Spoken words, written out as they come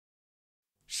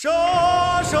The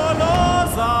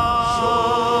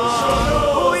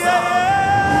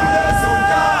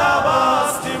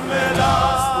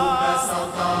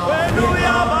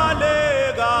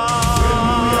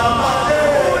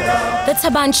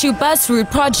BANTSU bus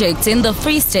route project in the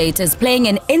Free State is playing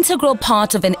an integral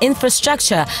part of an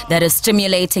infrastructure that is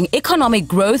stimulating economic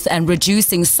growth and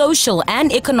reducing social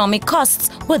and economic costs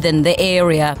within the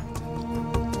area.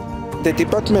 The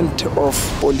Department of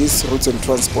Police, Roads and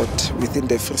Transport within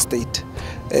the Free State,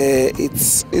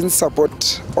 it's in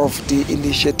support of the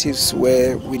initiatives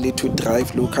where we need to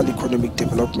drive local economic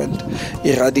development,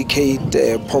 eradicate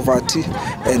poverty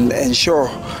and ensure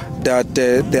that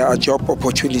there are job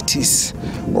opportunities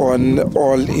on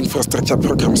all infrastructure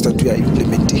programs that we are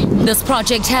implementing. This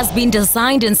project has been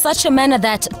designed in such a manner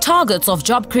that targets of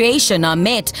job creation are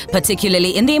met,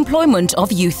 particularly in the employment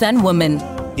of youth and women.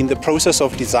 In the process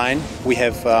of design, we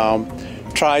have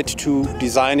tried to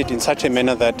design it in such a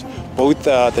manner that both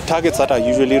the targets that are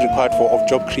usually required of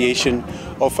job creation,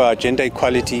 of gender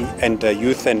equality and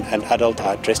youth and adult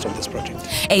are addressed on this project.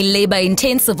 A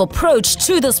labor-intensive approach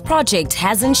to this project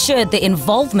has ensured the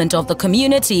involvement of the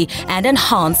community and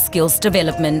enhanced skills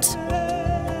development.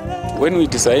 When we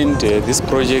designed this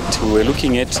project, we were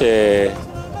looking at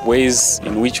ways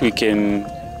in which we can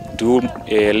do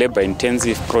a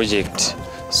labor-intensive project.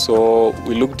 So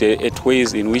we looked at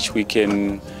ways in which we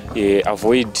can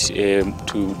avoid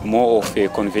to more of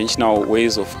conventional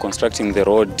ways of constructing the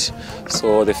road.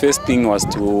 So the first thing was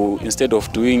to, instead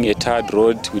of doing a tarred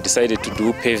road, we decided to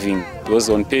do paving. Because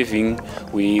on paving,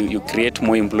 you create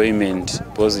more employment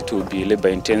because it will be labor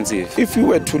intensive. If you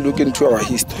were to look into our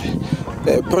history,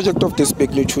 projects of this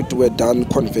magnitude were done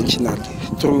conventionally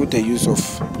through the use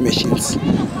of machines,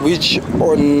 which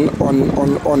on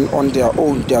their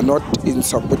own, they are not in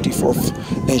supportive of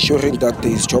ensuring that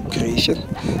there is job creation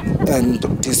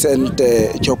and decent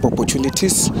job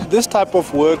opportunities. This type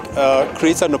of work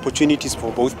creates an opportunities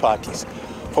for both parties,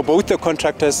 for both the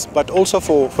contractors, but also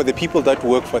for the people that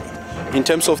work for them, in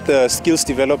terms of the skills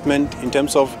development, in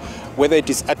terms of whether it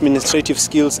is administrative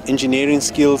skills, engineering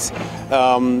skills,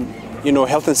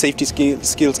 health and safety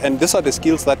skills, and these are the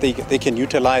skills that they can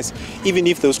utilize even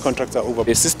if those contracts are over.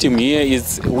 The system here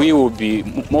is more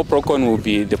Procon will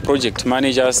be the project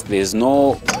managers. There's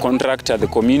no contractor, the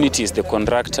community is the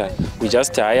contractor. We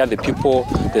just hire the people,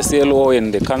 the CLO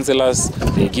and the councillors.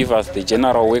 They give us the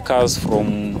general workers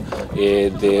from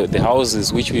the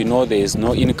houses which we know there is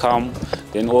no income.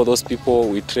 Then all those people,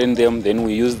 we train them, then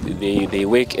they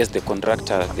work as the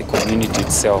contractor, the community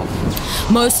itself.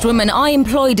 Most women are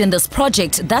employed in this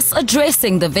project, thus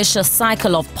addressing the vicious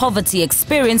cycle of poverty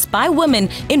experienced by women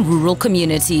in rural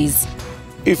communities.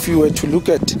 If you were to look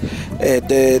at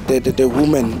the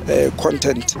women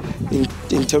content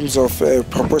in terms of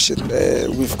proportion,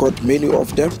 we've got many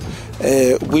of them,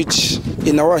 which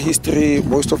in our history,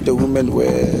 most of the women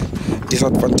were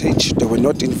disadvantaged. They were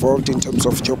not involved in terms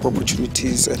of job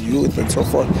opportunities and youth and so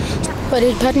forth. For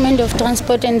the Department of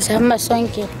Transport and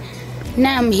Sonke,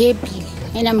 now I'm happy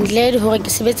and I'm glad for the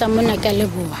service I'm going to do.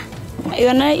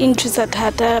 You're not interested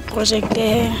in the project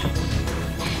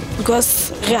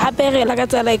because we have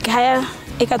like higher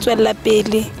ekatwella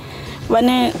pele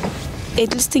bane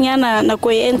at least nyana na go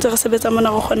ente re sebetsa mona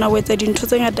go gona wetsa dintho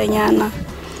tse ngatanyana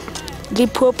the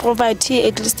poor poverty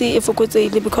at least e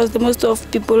fokotseile because the most of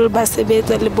people ba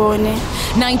sebetsa le bone.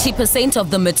 90% of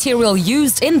the material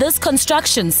used in this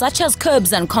construction, such as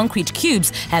curbs and concrete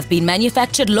cubes, have been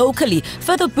manufactured locally,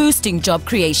 further boosting job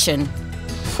creation.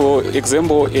 For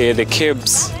example, the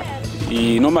curbs,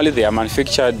 normally they are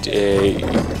manufactured,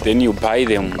 then you buy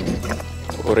them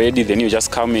already, then you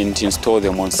just come and install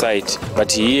them on site.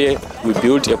 But here we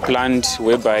built a plant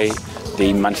whereby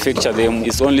they manufacture them.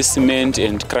 It's only cement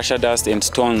and crusher dust and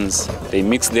stones. They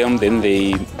mix them, then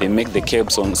they make the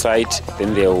curbs on site,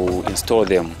 then they will install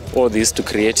them. All this to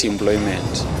create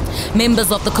employment.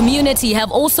 Members of the community have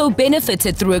also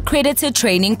benefited through accredited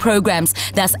training programs,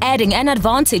 thus adding an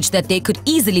advantage that they could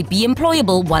easily be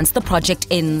employable once the project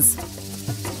ends.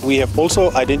 We have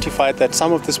also identified that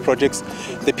some of these projects,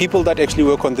 the people that actually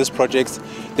work on these projects,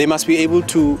 they must be able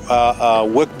to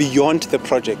work beyond the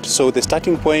project. So the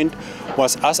starting point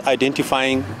was us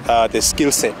identifying the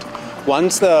skill set.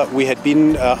 Once we had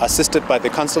been assisted by the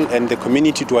council and the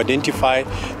community to identify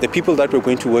the people that were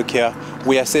going to work here,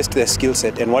 we assessed their skill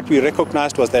set. And what we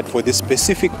recognized was that for this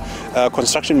specific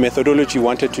construction methodology we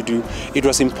wanted to do, it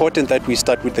was important that we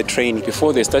start with the training.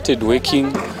 Before they started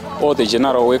working, all the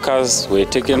general workers were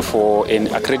taken for an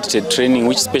accredited training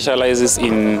which specializes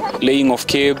in laying of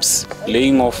curbs,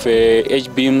 laying of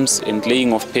H-beams and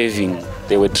laying of paving.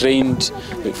 They were trained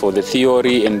for the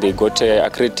theory and they got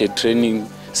accredited training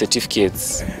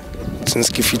certificates. Since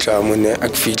ke fitla mone a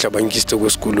ke fitla ba nkiste go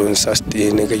sekolong sa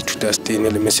stene ka ithuta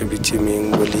stene le mesebetsi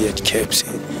meng go le ya di-caps,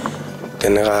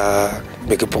 then ga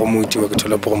be ke promote ke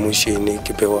thola promotion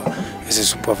ke bewa as a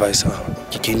supervisor.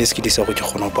 Ke gainile skill sa go ke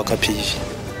kgona go paka page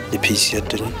le pace ya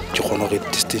teng ke kgona go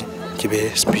test ke be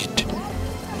speed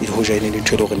e ho ja ine le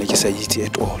tholo gore ne ke sa itse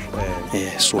at all.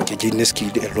 So ke gainile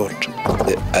skill a lot.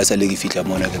 A sa le ke fitla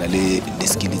mona ke na le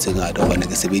skill tse ngata gona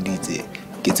ke sebeditse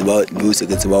ke tseba le se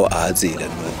ke tseba o a tsela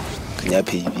no kenya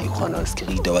PV gona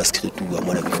script wa scriptua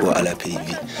mona before ala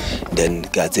PV, then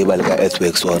ka tseba le ka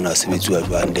earthworks ona sebetsiwa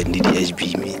jwang, then le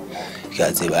di-HB me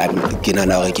ka tseba ke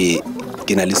nana gore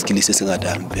ke na le skill se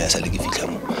ngata mpe a sa le ke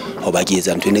fitla mo go ba ke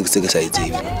etsa ntwe ne ke se ke sa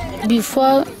itsebe.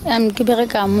 Before ke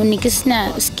bereka mo ne ke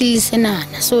sena skills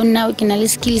enana, so now ke na le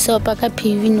skills of paka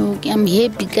PV no I'm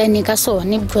happy ka ne ka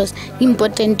sone because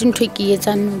important ntwe ke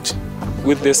etsa nje.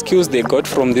 With the skills they got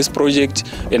from this project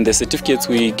and the certificates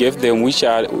we gave them, which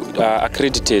are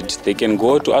accredited, they can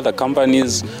go to other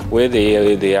companies where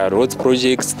they are roads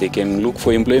projects. They can look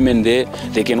for employment there.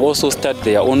 They can also start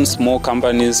their own small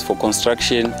companies for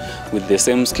construction with the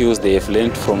same skills they have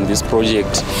learned from this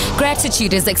project.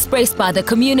 Gratitude is expressed by the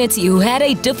community who had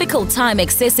a difficult time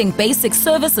accessing basic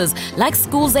services like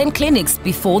schools and clinics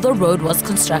before the road was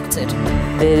constructed.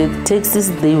 The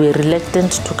taxis, they were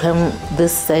reluctant to come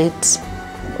this side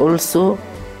also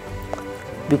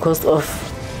because of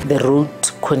the road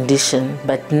condition,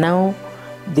 but now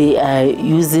they are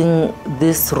using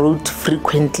this road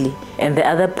frequently. And the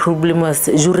other problem was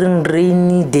during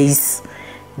rainy days,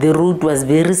 the road was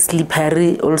very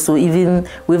slippery also, even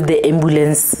with the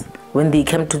ambulance. When they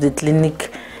come to the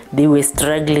clinic, they were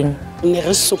struggling.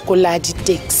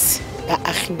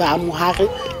 Ba mohare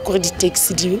go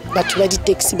di-taxi di batho ba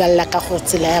di-taxi ba lla ka go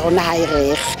tsela ya rona ha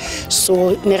e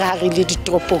so ne ra re le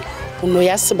ditoropo o no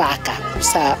ya sebaka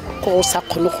sa go sa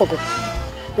khone gore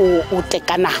o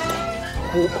teka nako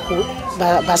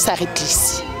ba sa re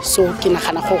tlise, so ke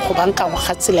nagana go banka go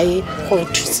ga tsela e go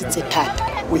thusitse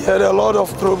thata. We had a lot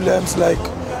of problems like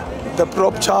the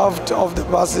prop shaft of the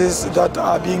buses that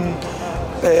are being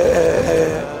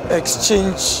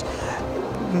exchanged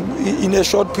in a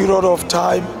short period of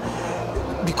time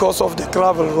because of the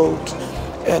gravel road,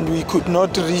 and we could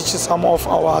not reach some of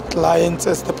our clients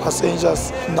as the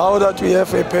passengers. Now that we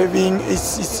have a paving,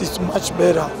 it's much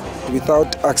better.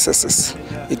 Without accesses,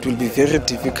 it will be very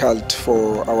difficult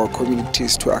for our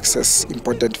communities to access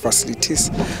important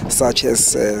facilities such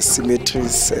as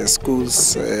cemeteries,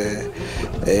 schools,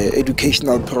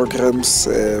 educational programs,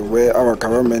 where our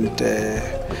government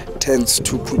tends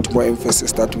to put more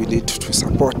emphasis that we need to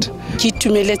support.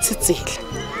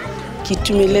 Ke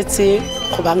tumeletse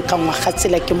go banka ngwaga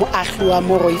tsela ke moagi wa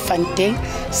mo Roifanteng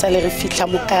sa le re fitla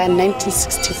mo ka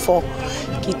 1964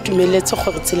 ke tumeletse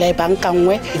gore tsela e banka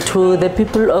ngwe. To the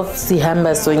people of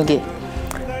Sihamba Sonke,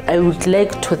 I would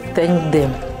like to thank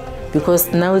them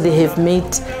because now they have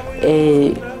made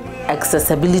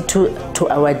accessibility to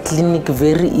our clinic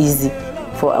very easy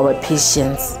for our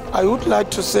patients. I would like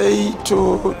to say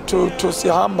to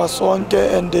Sihamba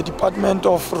Sonke and the Department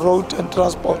of Road and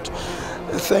Transport,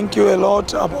 thank you a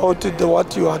lot about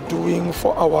what you are doing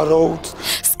for our roads.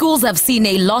 Schools have seen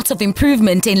a lot of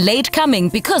improvement in late coming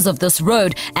because of this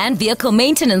road, and vehicle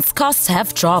maintenance costs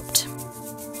have dropped.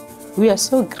 We are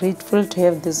so grateful to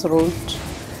have this road.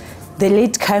 The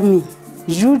late coming,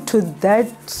 due to that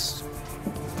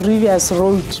previous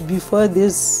road before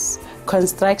this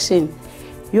construction,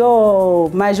 your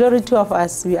majority of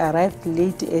us, we arrived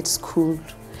late at school.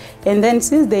 And then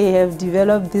since they have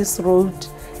developed this road,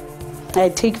 I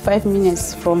take 5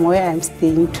 minutes from where I'm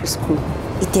staying to school.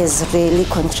 It has really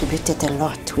contributed a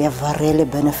lot. We have really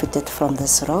benefited from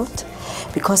this road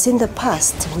because in the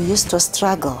past we used to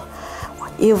struggle.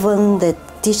 Even the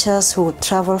teachers who would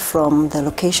travel from the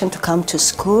location to come to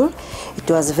school, it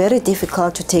was very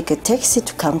difficult to take a taxi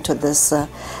to come to this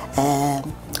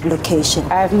location.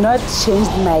 I have not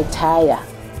changed my tire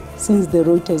since the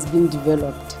road has been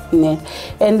developed.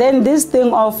 And then this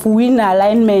thing of wheel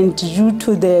alignment due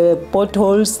to the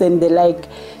potholes and the like,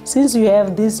 since we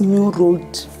have this new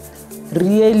road,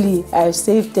 really I've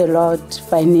saved a lot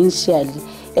financially.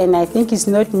 And I think it's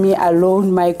not me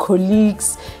alone, my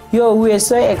colleagues, we are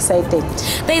so excited.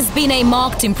 There's been a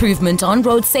marked improvement on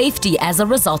road safety as a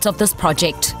result of this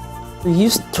project. We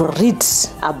used to read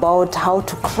about how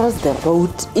to cross the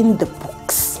road in the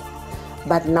books.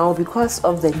 But now because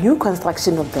of the new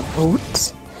construction of the road,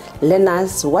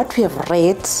 learners, what we have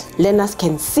read, learners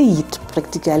can see it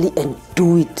practically and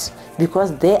do it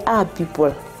because there are people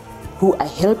who are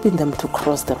helping them to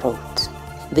cross the road.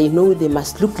 They know they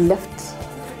must look left,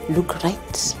 look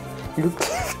right, look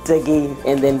left. again,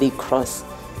 and then they cross.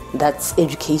 That's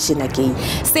education again.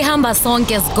 Sihamba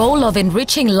Sonke's goal of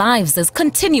enriching lives is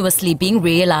continuously being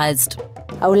realized.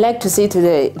 I would like to say to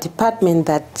the department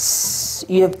that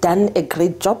you have done a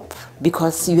great job,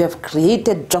 because you have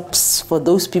created jobs for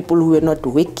those people who were not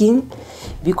working,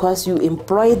 because you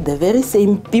employed the very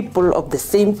same people of the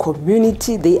same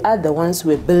community. They are the ones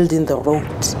who are building the road.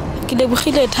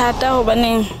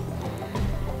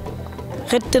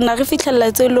 Re tena re fitlhella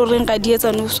tse lo reng ga di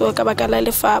etsa no so ka baka la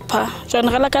lefapha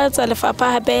jwana re la ka tsa lefapha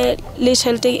hape le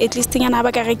shelteng at least nyana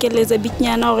ba ka rekeletse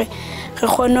bitnyana hore re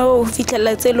kgone ho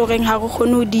fitlhella tse lo reng ha re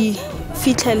kgone ho di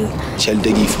fitlhella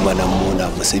shelte ke fumana mona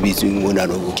mosebetsing mona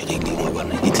no go kireng wa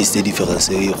bona at least the difference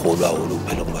e kgolo haholo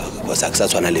phelo ba go sa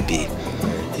tshwana le pele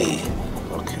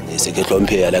se ke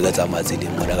tlhomphe ya la ka tsa matsele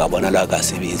mona ka bona la ka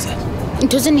sebetsa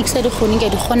ntho tse nikse di kgone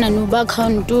ke di kgona no ba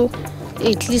account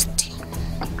at least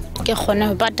ke kgona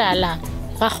ho patala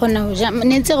ga kgona ho ja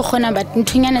netse re kgona ba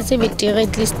nthunyana tse betere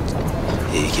at least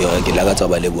ke la ka tsa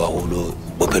ba le boholo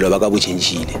bophelo ba ka bo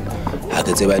tshentshile ha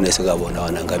ke tseba ne se ka bona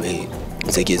ona nka be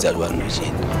se ke etsa jwang no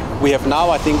jena. We have now,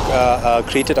 I think,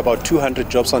 created about 200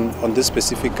 jobs on this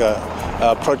specific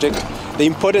project. The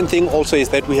important thing also is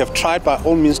that we have tried by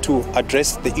all means to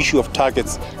address the issue of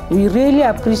targets. We really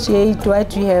appreciate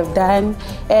what you have done,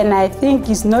 and I think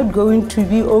it's not going to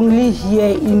be only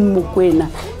here in Mokoena,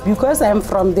 because I'm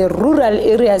from the rural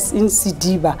areas in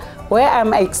Sidiba, where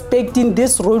I'm expecting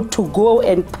this road to go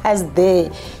and pass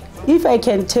there. If I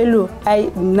can tell you,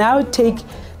 I now take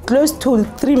close to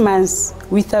 3 months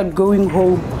without going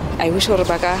home. I wish we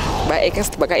baka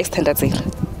extend that.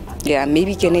 Yeah,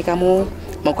 maybe can I come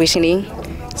more questioning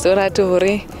so that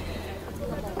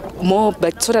more,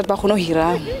 but so that bakuno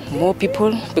hira more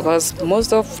people, because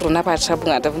most of Rona Bacha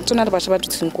Bunga don't know about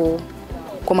to think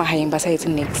koma haimba sa it's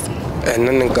next.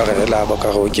 Nna nka re la ba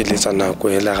ka go ke letsa nako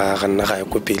e la ga nna ga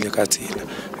go pele ka tsela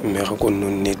mme go nno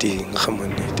nnedi ga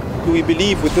monete. We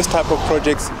believe with this type of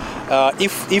projects,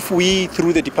 if we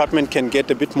through the department can get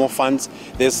a bit more funds,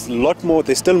 there's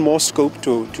still more scope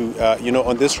to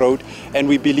on this road, and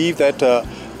we believe that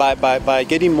by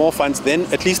getting more funds, then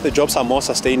at least the jobs are more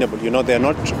sustainable. They're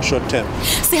not short term.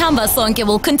 Sihamba Sonke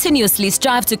will continuously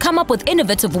strive to come up with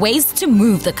innovative ways to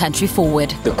move the country forward.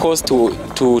 The cost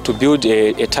to build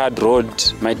a tarred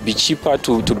road might be cheaper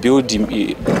to build,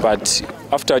 but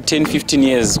after 10-15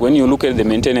 years, when you look at the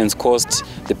maintenance cost,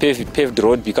 the paved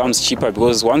road becomes cheaper,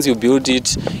 because once you build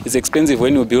it, it's expensive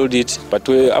when you build it, but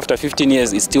after 15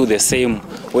 years, it's still the same.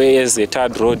 Whereas a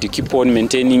tarred road, you keep on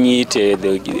maintaining it,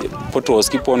 the potholes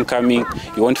keep on coming,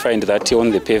 you won't find that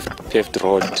on the paved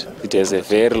road. It has a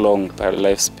very long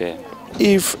lifespan.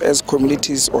 If as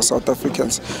communities or South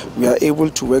Africans we are able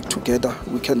to work together,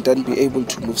 we can then be able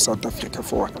to move South Africa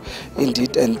forward.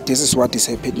 Indeed, and this is what is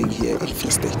happening here in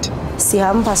Free State.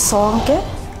 Sihamba Sonke,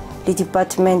 the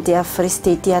Department of Free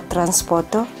State ya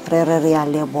Transport, re a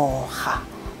leboga.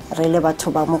 Re le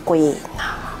batho ba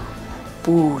Mokoena.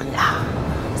 Pula.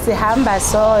 Sihamba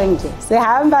Sonke,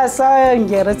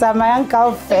 re tsamayang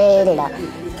kaofela.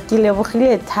 Ke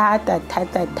lebogile thata.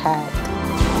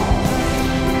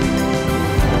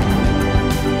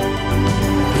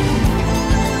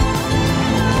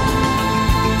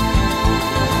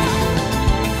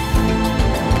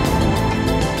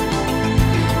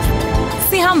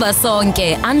 Sihamba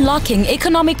Sonke, unlocking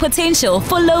economic potential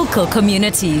for local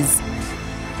communities.